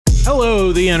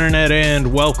Hello, the internet,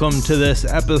 and welcome to this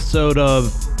episode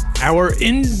of our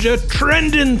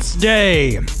Indetrendence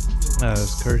Day.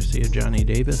 It's courtesy of Johnny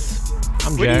Davis.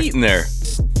 I'm Jack. What are you eating there?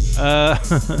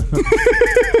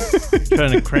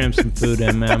 Trying to cram some food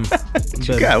in, man. What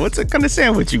you got? What kind of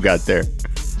sandwich you got there?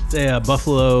 It's a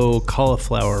buffalo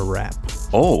cauliflower wrap.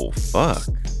 Oh, fuck.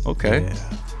 Okay.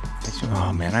 Yeah.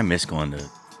 Oh, man, I miss going to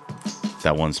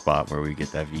that one spot where we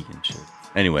get that vegan shit.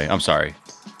 Anyway, I'm sorry.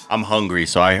 I'm hungry,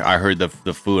 so I heard the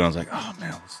food, and I was like, oh,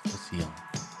 man, let's see them.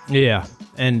 Yeah,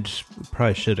 and we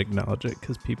probably should acknowledge it,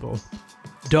 because people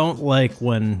don't like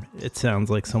when it sounds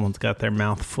like someone's got their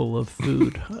mouth full of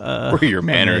food. Where are your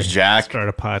manners, Jack? Start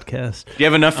a podcast. Do you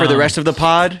have enough for the rest of the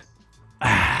pod?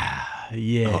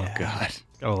 Yeah. Oh, God.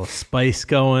 Got a little spice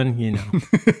going, you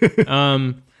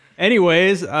know.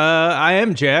 Anyways, I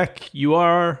am Jack. You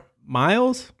are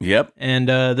Miles. Yep. And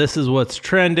this is what's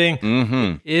trending.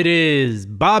 Mm-hmm. It is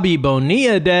Bobby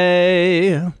Bonilla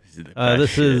Day.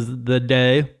 This is the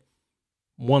day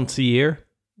once a year,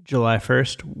 July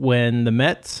 1st, when the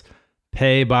Mets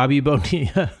pay Bobby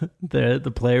Bonilla,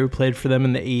 the player who played for them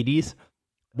in the 80s,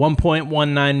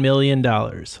 $1.19 million.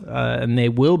 And they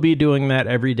will be doing that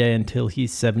every day until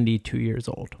he's 72 years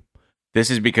old. This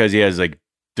is because he has like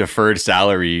deferred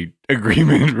salary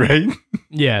agreement, right?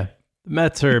 Yeah. The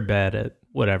Mets are bad at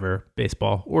whatever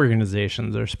baseball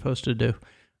organizations are supposed to do.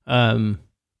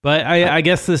 But I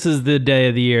guess this is the day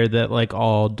of the year that like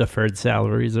all deferred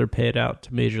salaries are paid out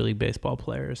to Major League Baseball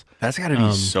players. That's got to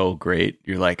be so great.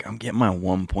 You're like, I'm getting my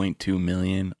 1.2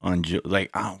 million on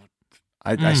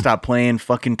I stopped playing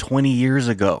fucking 20 years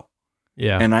ago.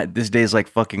 Yeah. And this day is like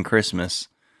fucking Christmas.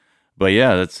 But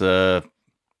yeah, that's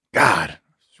God.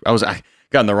 I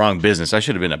got in the wrong business. I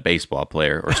should have been a baseball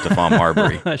player or Stephon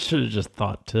Marbury. I should have just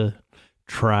thought to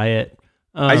try it.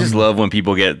 I just love when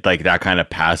people get like that kind of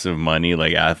passive money,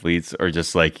 like athletes, or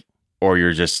just like, or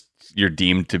you're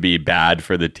deemed to be bad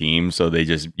for the team, so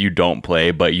you don't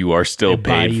play, but you are still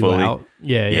paid fully. Out.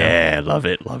 Yeah, love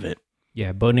it.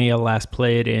 Yeah, Bonilla last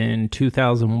played in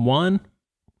 2001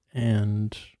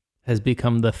 and has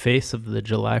become the face of the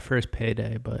July 1st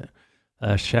payday. But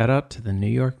shout out to the New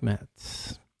York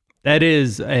Mets. That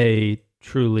is a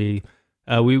truly,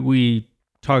 we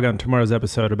talk on tomorrow's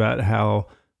episode about how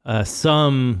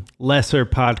some lesser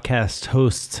podcast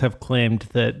hosts have claimed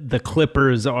that the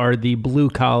Clippers are the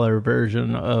blue collar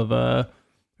version of,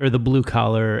 or the blue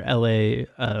collar LA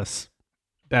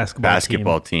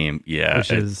basketball team. Yeah.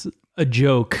 Which is a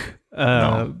joke.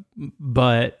 No.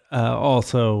 But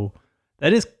also,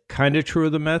 that is kind of true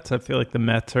of the Mets. I feel like the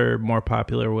Mets are more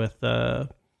popular with, the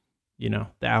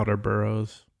outer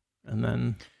boroughs. And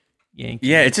then Yankees.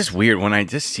 Yeah, it's just weird when I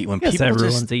just see when people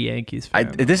everyone's a Yankees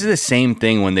fan. This is the same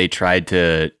thing when they tried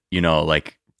to,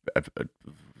 like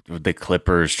the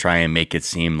Clippers try and make it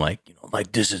seem like,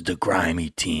 like this is the grimy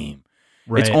team.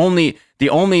 Right. It's the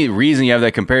only reason you have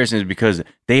that comparison is because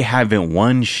they haven't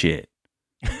won shit.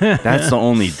 That's the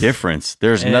only difference.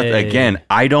 There's nothing. Again,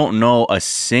 I don't know a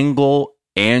single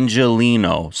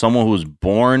Angelino, someone who was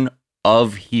born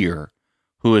of here,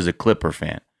 who is a Clipper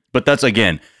fan. But that's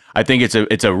again. I think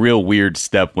it's a real weird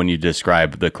step when you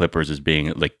describe the Clippers as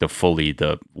being like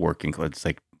the working class. It's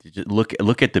like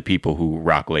look at the people who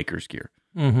rock Lakers gear,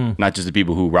 not just the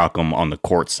people who rock them on the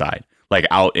court side, like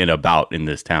out and about in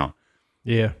this town.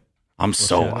 Yeah, I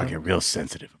get real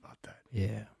sensitive about that.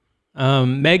 Yeah,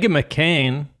 Meghan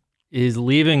McCain is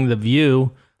leaving The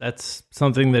View. That's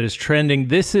something that is trending.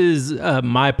 This is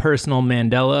my personal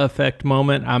Mandela effect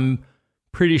moment. I'm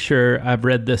pretty sure I've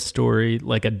read this story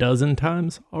like a dozen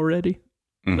times already.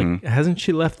 Like, hasn't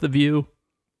she left The View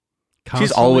constantly?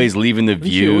 She's always leaving The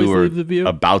View or leave The View?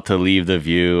 About to leave The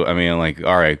View. I mean, like,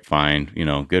 all right, fine.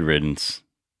 Good riddance.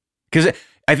 Because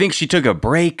I think she took a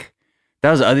break.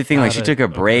 That was the other thing. Like, she took a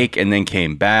break and then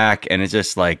came back. And it's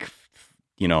just like,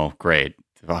 great.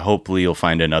 Hopefully you'll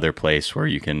find another place where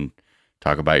you can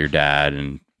talk about your dad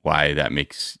and why that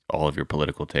makes all of your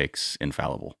political takes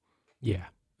infallible. Yeah.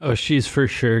 Oh, she's for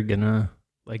sure gonna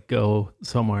like go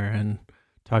somewhere and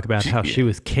talk about how she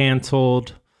was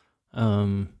canceled.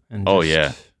 And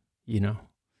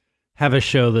have a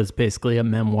show that's basically a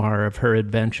memoir of her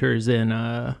adventures in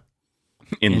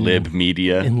lib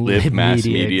media, in lib mass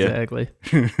media. Exactly.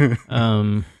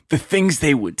 The things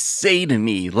they would say to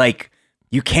me, like,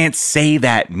 you can't say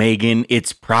that, Meghan.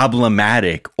 It's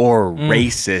problematic or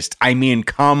racist. I mean,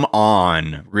 come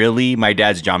on, really? My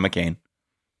dad's John McCain.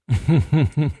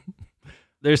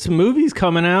 There's some movies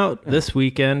coming out this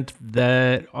weekend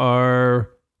that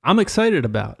I'm excited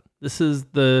about. This is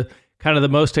the kind of the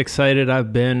most excited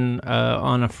I've been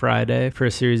on a Friday for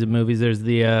a series of movies. There's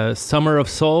the Summer of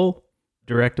Soul,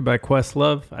 directed by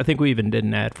Questlove. I think we even did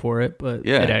an ad for it, but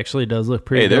it actually does look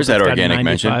pretty good. There's that organic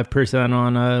mention. 95%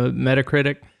 on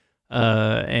Metacritic,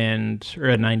 or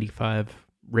a 95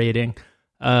 rating.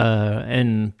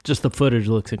 And just the footage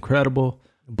looks incredible.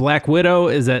 Black Widow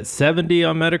is at 70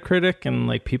 on Metacritic, and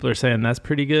like people are saying that's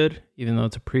pretty good, even though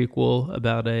it's a prequel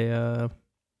about a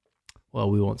well,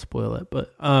 we won't spoil it,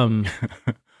 but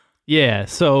yeah,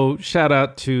 so shout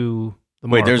out to the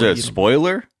Marvel. Wait, there's a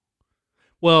spoiler?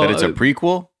 Well, that it's a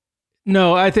prequel?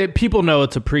 No, I think people know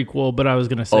it's a prequel, but I was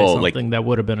going to say something that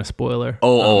would have been a spoiler.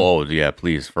 Yeah,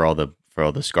 please, for all the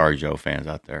ScarJo fans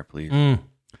out there, please.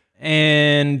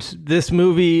 And this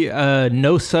movie,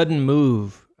 No Sudden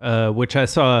Move, which I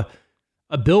saw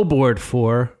a billboard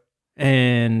for,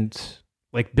 and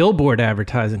like billboard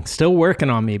advertising, still working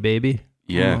on me, baby.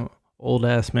 Yeah. Old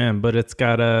ass man, but it's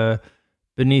got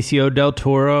Benicio del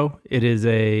Toro. It is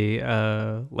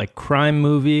a like crime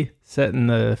movie set in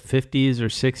the 50s or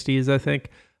 60s, I think,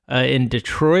 in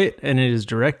Detroit, and it is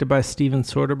directed by Steven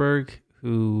Soderbergh,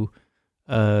 who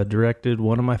directed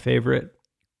one of my favorite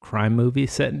crime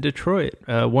movies set in Detroit.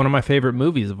 One of my favorite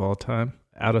movies of all time,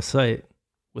 Out of Sight.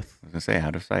 I was gonna say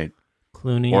Out of Sight.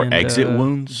 Clooney or and Exit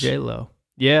Wounds. J-Lo.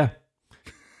 Yeah.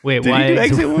 Wait, did why? He do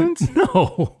Exit Wounds?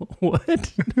 No. What?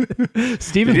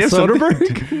 Steven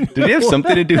Soderbergh? Did he have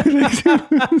something to do with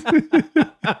Exit Wounds?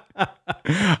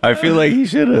 I feel like he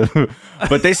should have.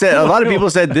 But they said a lot of people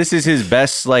said this is his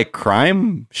best like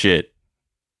crime shit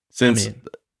since Oceans.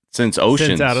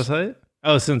 Since Out of Sight?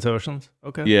 Oh, since Oceans.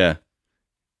 Okay. Yeah.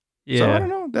 Yeah. So I don't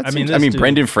know.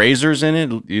 Brendan Fraser's in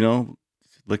it,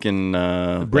 looking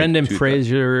Brendan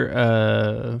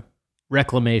Fraser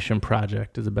reclamation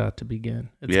project is about to begin.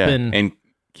 It's been and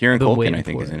Kieran Culkin I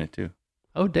think is in it too.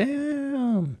 Oh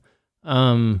damn.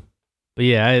 But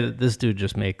yeah, this dude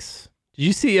just makes. Did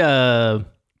you see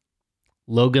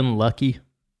Logan Lucky?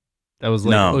 That was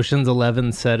like Ocean's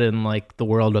 11 set in like the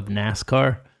world of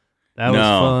NASCAR. That was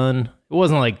fun. It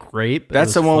wasn't like great, but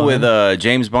that's the one with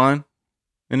James Bond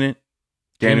in it.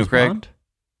 Daniel Craig. Bond?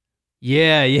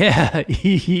 Yeah.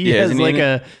 He has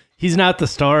like he's not the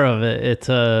star of it. It's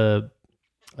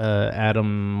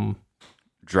Adam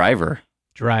Driver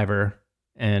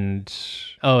and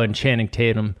Channing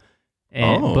Tatum.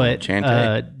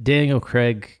 Daniel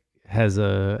Craig has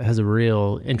a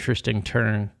real interesting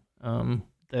turn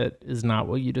that is not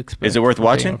what you'd expect. Is it worth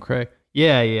watching? Daniel Craig.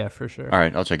 Yeah, for sure. All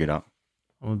right, I'll check it out.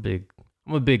 I'm a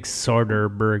big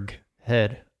Soderbergh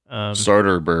head.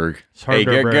 Soderbergh. Hey,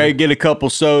 gotta get a couple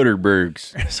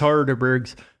Soderberghs.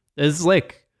 Soderberghs. It's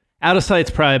like Out of Sight's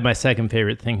probably my second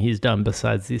favorite thing he's done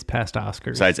besides these past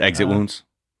Oscars. Besides Exit Wounds?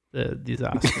 These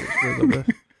Oscars were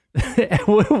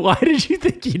the Why did you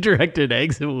think he directed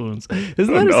Exit Wounds?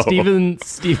 Isn't that a Steven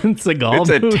Seagal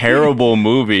movie? It's a terrible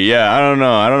movie. Yeah, I don't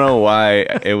know why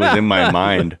it was in my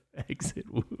mind. Exit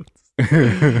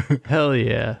Wounds. Hell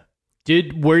yeah.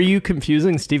 Were you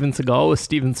confusing Steven Seagal with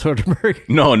Steven Soderbergh?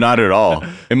 No, not at all.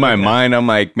 In my mind, I'm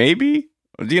like, maybe?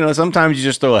 Sometimes you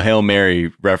just throw a Hail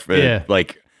Mary reference. Yeah.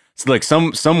 Like, it's like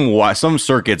some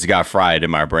circuits got fried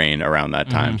in my brain around that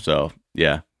time. So,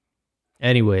 yeah.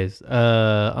 Anyways,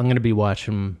 I'm going to be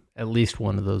watching at least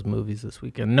one of those movies this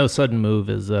weekend. No Sudden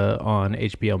Move is on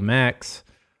HBO Max.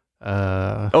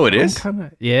 It is?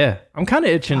 I'm kind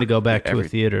of itching to go back to a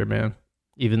theater, man.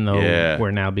 Even though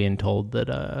we're now being told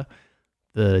that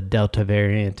the Delta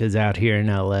variant is out here in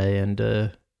LA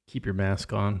and keep your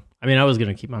mask on. I mean, I was going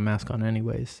to keep my mask on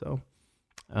anyways, so.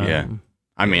 I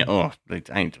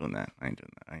ain't doing that.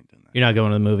 You're not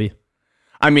going to the movie?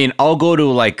 I mean, I'll go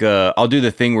to I'll do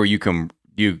the thing where you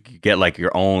get like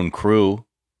your own crew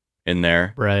in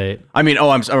there. Right. I mean,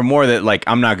 I'm more that like,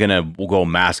 I'm not going to go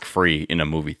mask free in a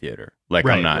movie theater. Like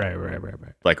I'm not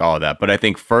like all of that. But I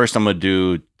think first I'm going to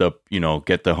do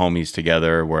get the homies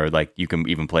together where like you can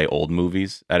even play old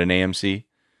movies at an AMC.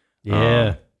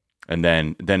 Yeah. And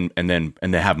then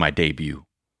have my debut.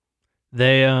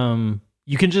 They,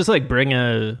 you can just like bring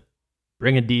a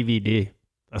DVD.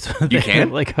 That's what you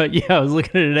can? I was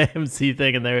looking at an AMC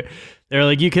thing and they're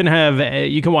like, you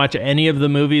can watch any of the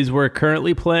movies we're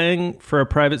currently playing for a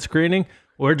private screening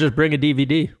or just bring a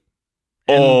DVD.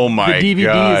 And my God. The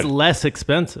DVD is less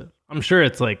expensive. I'm sure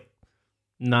it's like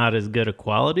not as good a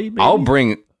quality. Maybe? I'll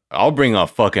bring a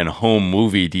fucking home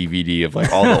movie DVD of like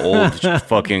all the old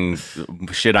fucking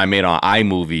shit I made on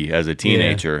iMovie as a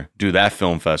teenager. Yeah. Do that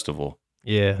film festival.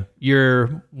 Yeah.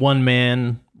 Your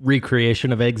one-man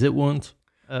recreation of Exit Wounds.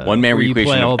 One-man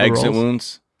recreation of Exit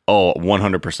Wounds? Oh,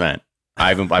 100%.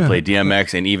 I played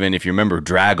DMX, and even if you remember,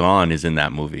 Drag On is in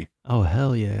that movie. Oh,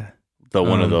 hell yeah.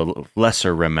 One of the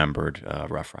lesser remembered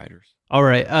Rough Riders. All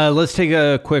right, let's take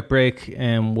a quick break,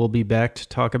 and we'll be back to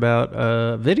talk about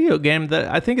a video game that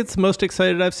I think it's the most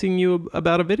excited I've seen you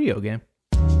about a video game.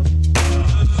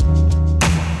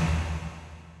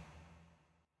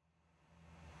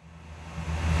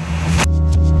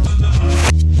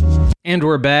 And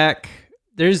we're back.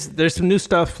 There's some new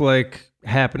stuff like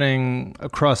happening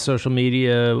across social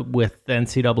media with the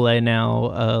NCAA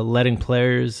now letting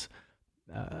players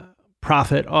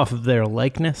profit off of their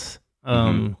likeness.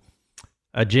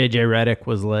 JJ Redick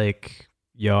was like,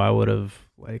 yo, I would have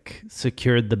like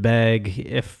secured the bag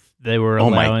if they were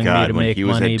allowing me to make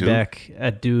money back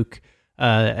at Duke.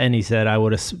 And he said I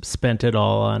would have spent it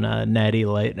all on Natty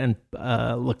Light and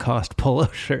Lacoste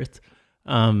polo shirts.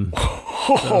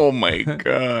 Oh my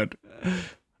God.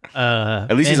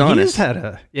 At least he's honest. Hate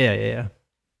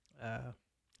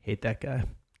that guy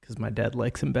because my dad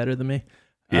likes him better than me.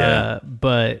 Yeah.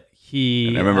 But he...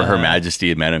 And I remember Her Majesty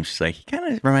had met him. She's like, he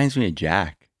kind of reminds me of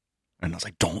Jack. And I was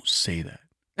like, don't say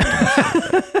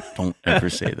that. Don't ever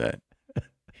say that.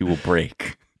 He will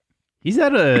break. He's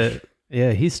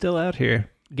he's still out here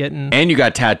getting... And you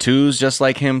got tattoos just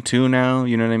like him too now.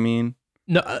 You know what I mean?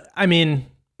 No, I mean...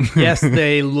 Yes,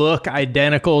 they look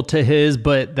identical to his,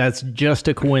 but that's just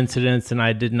a coincidence, and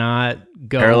I did not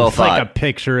go parallel with thought. Like a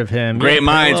picture of him. Great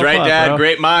minds, right, Dad? Bro.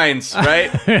 Great minds,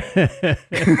 right?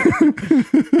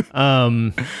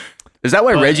 Is that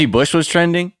why Reggie Bush was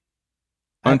trending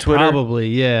on Twitter? Probably,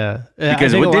 yeah.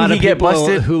 Because didn't he get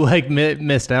busted? Who like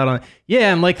missed out on it.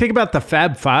 Yeah, and like think about the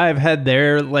Fab Five had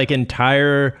their like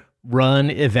entire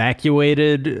run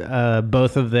evacuated,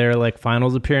 both of their like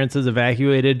finals appearances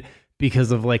evacuated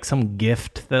because of like some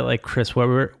gift that like Chris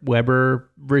Webber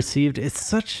received. It's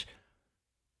such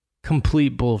complete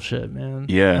bullshit, man.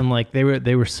 Yeah. And like they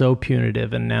were so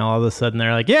punitive, and now all of a sudden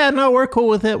they're like, yeah, no, we're cool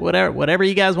with it. Whatever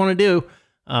you guys want to do.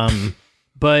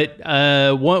 But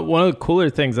one of the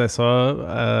cooler things I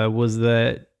saw was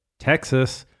that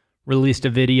Texas released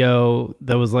a video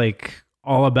that was like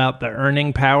all about the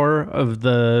earning power of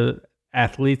the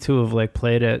athletes who have like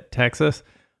played at Texas.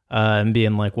 And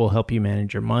being like, we'll help you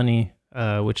manage your money,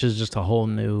 which is just a whole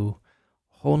new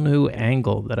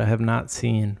angle that I have not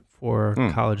seen for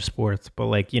college sports. But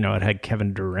like, it had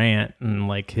Kevin Durant and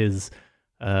like his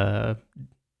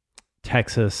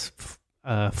Texas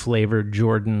flavored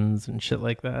Jordans and shit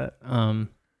like that.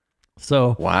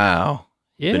 So wow,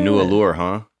 yeah, the new allure,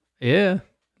 huh? Yeah,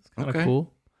 it's kind of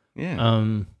cool. Yeah.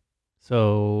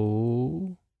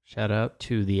 So shout out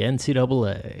to the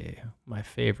NCAA, my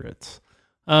favorites.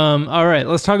 All right,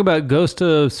 let's talk about Ghost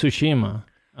of Tsushima.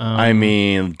 I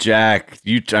mean, Jack,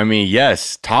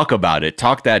 yes, talk about it.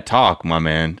 Talk that talk, my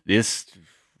man. This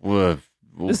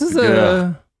is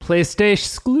a PlayStation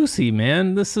exclusive,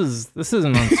 man. This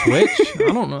isn't on Switch.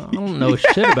 I don't know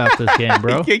shit about this game,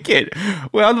 bro.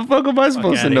 Well, how the fuck am I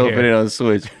supposed to know if it's on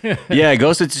Switch? Yeah,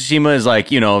 Ghost of Tsushima is like,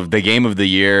 the game of the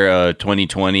year,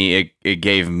 2020. It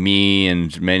gave me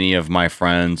and many of my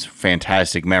friends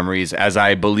fantastic memories, as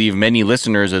I believe many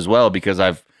listeners as well, because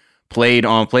I've played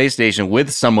on PlayStation with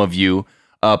some of you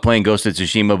playing Ghost of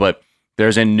Tsushima. But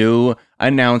there's a new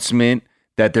announcement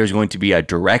that there's going to be a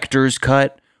director's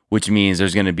cut, which means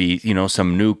there's going to be,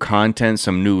 some new content,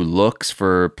 some new looks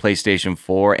for PlayStation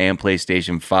 4 and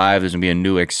PlayStation 5. There's going to be a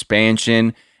new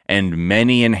expansion and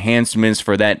many enhancements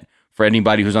for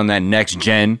anybody who's on that next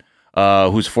gen,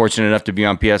 who's fortunate enough to be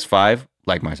on PS5,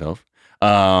 like myself.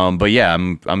 But yeah,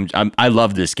 I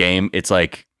love this game. It's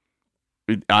like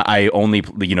I only,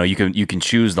 you can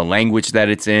choose the language that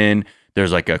it's in.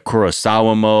 There's like a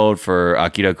Kurosawa mode for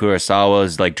Akira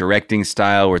Kurosawa's like directing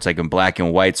style, where it's like in black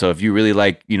and white. So if you really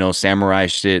like, samurai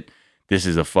shit, this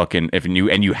is a fucking,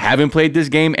 and you haven't played this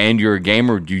game and you're a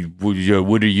gamer,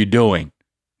 what are you doing?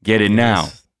 Get it now.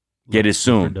 Get it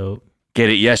soon. Get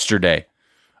it yesterday.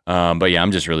 But yeah,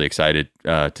 I'm just really excited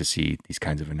to see these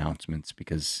kinds of announcements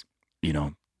because,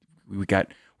 we're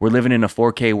living in a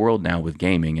 4K world now with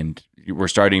gaming, and we're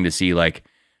starting to see like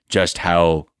just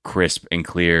how crisp and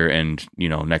clear and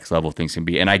next level things can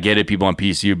be. And I get it, people on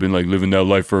PC have been like living that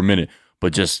life for a minute,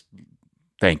 but just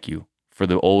thank you for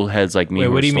the old heads like me. Wait,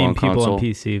 what do you mean people console. on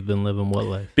PC have been living what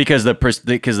life? Because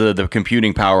the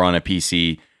computing power on a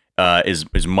PC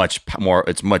is much more,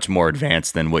 it's much more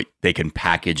advanced than what they can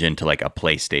package into like a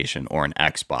PlayStation or an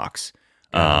Xbox.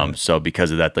 So because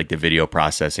of that, like the video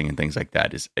processing and things like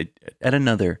that is at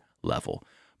another level.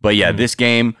 But yeah, this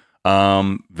game,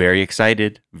 very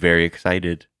excited,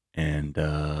 and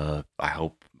I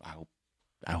hope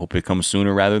it comes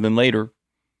sooner rather than later.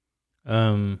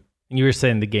 And you were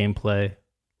saying the gameplay,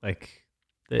 like,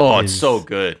 it's so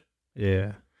good.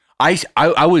 Yeah,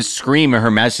 I would scream at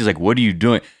Her Majesty's like, what are you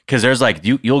doing? Because there's like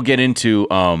you'll get into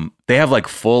they have like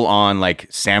full on like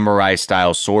samurai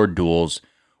style sword duels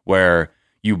where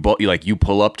you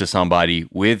pull up to somebody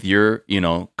with your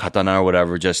katana or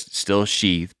whatever just still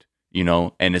sheathed,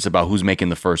 and it's about who's making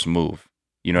the first move.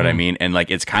 You know what I mean? And like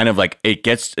it's kind of like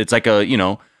it's like a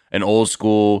an old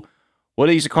school. What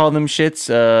they used to call them shits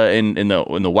in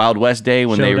the Wild West day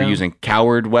when they were using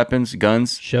coward weapons,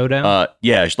 guns. Showdown?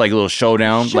 Yeah, it's like a little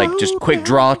showdown, like just quick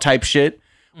draw type shit,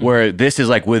 where this is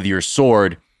like with your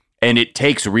sword, and it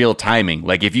takes real timing.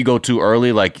 Like if you go too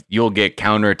early, like you'll get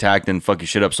counterattacked and fuck your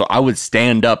shit up. So I would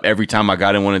stand up every time I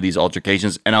got in one of these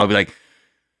altercations, and I would be like,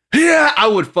 yeah, I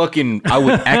would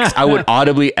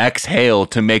audibly exhale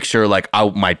to make sure like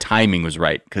my timing was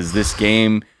right, because this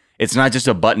game... It's not just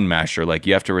a button masher. Like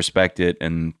you have to respect it,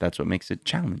 and that's what makes it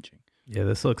challenging. Yeah,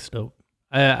 this looks dope.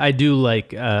 I do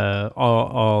like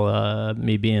all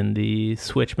me being the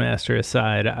Switch master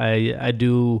aside. I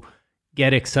do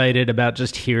get excited about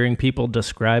just hearing people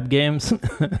describe games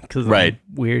because I'm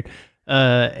weird.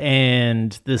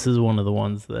 And this is one of the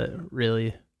ones that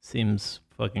really seems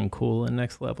fucking cool and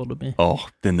next level to me. Oh,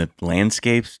 then the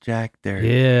landscapes, Jack. They'll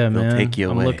take you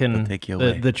away. They'll take you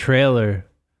away. The trailer.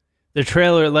 The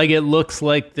trailer, like, it looks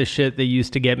like the shit that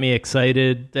used to get me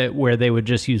excited, where they would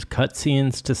just use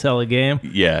cutscenes to sell a game.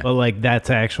 Yeah. But, like, that's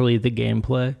actually the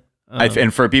gameplay.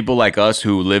 And for people like us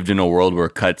who lived in a world where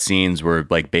cutscenes were,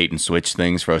 like, bait and switch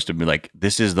things, for us to be like,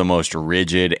 this is the most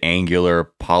rigid, angular,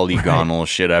 polygonal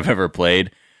shit I've ever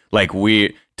played. Like,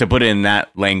 to put it in that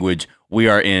language,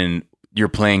 you're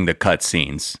playing the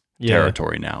cutscenes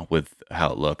territory now with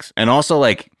how it looks. And also,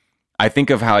 like, I think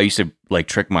of how I used to like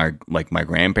trick my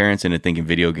grandparents into thinking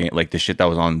video game, like the shit that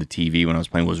was on the TV when I was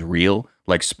playing was real,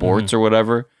 like sports or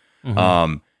whatever.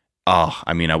 I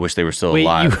mean, I wish they were still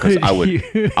alive, because I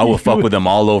would fuck with them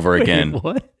all over again.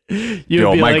 What?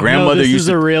 My grandmother used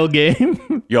to, a real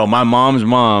game. My mom's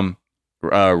mom,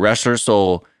 rest her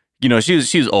soul. She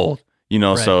was old.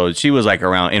 So she was like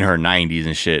around in her 90s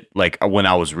and shit. Like when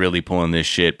I was really pulling this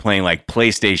shit, playing like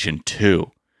PlayStation 2.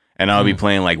 And I'll be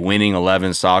playing like Winning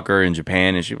 11 soccer in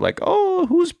Japan. And she'd be like, oh,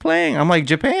 who's playing? I'm like,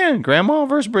 Japan, grandma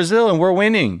versus Brazil, and we're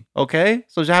winning. Okay,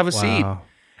 so have a seat.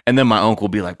 And then my uncle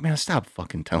would be like, man, stop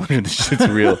fucking telling her this shit's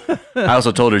real. I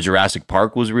also told her Jurassic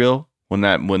Park was real when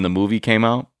the movie came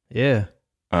out. Yeah.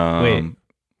 Wait,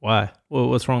 why? Well,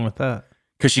 what's wrong with that?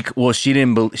 Because she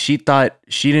didn't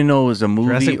know it was a movie.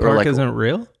 Jurassic or Park like, isn't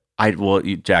real?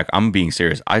 Jack, I'm being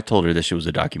serious. I told her this shit was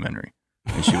a documentary.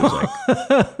 And she was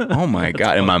like, oh my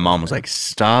God. And my mom was like,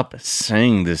 stop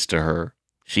saying this to her.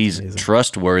 She's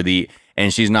trustworthy,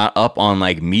 and she's not up on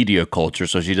like media culture,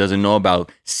 so she doesn't know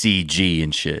about CG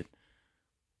and shit.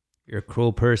 You're a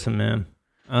cruel person, man.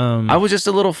 I was just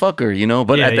a little fucker,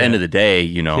 but at the end of the day,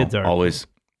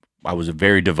 I was a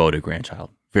very devoted grandchild.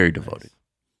 Very devoted.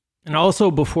 And also,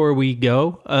 before we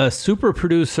go, super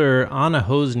producer Anna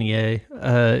Hosnier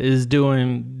is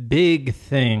doing big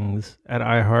things at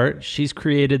iHeart. She's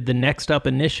created the Next Up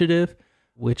Initiative,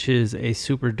 which is a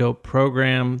super dope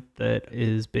program that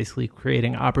is basically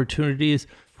creating opportunities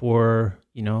for,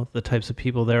 the types of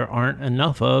people there aren't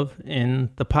enough of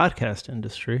in the podcast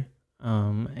industry.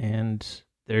 And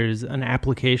there's an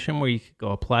application where you could go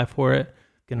apply for it.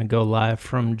 Going to go live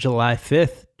from July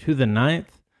 5th to the 9th.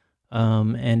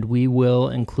 And we will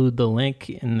include the link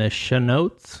in the show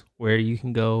notes where you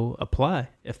can go apply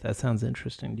if that sounds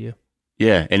interesting to you.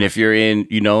 Yeah, and if you're in,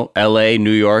 LA,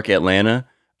 New York, Atlanta,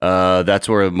 that's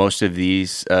where most of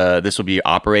this will be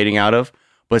operating out of.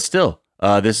 But still,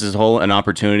 this is an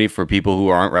opportunity for people who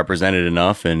aren't represented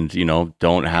enough and,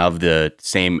 don't have the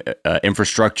same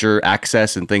infrastructure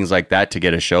access and things like that to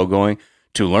get a show going,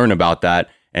 to learn about that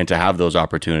and to have those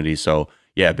opportunities. So,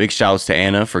 yeah, big shouts to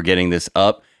Anna for getting this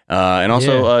up. And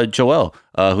also Joel,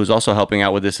 who's also helping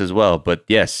out with this as well. But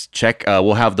yes, check.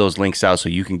 We'll have those links out so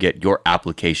you can get your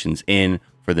applications in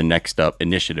for the Next Up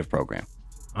Initiative program.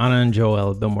 Anna and Joel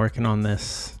have been working on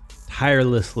this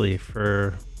tirelessly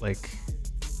for like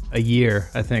a year,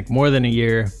 I think, more than a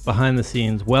year behind the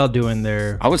scenes while doing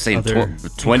their, I would say,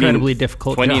 incredibly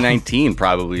difficult 2019 job.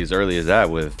 Probably as early as that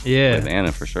with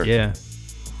Anna for sure. Yeah.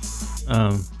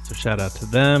 So shout out to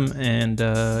them, and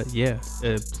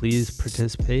please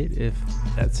participate if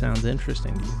that sounds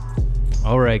interesting to you.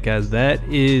 All right, guys, that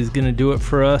is going to do it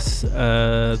for us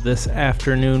this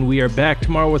afternoon. We are back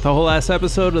tomorrow with a whole ass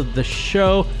episode of the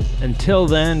show. Until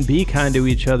then, be kind to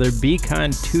each other. Be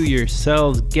kind to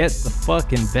yourselves. Get the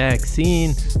fucking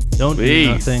vaccine. Don't do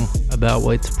nothing about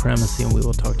white supremacy, and we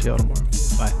will talk to y'all tomorrow.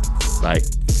 Bye. Bye.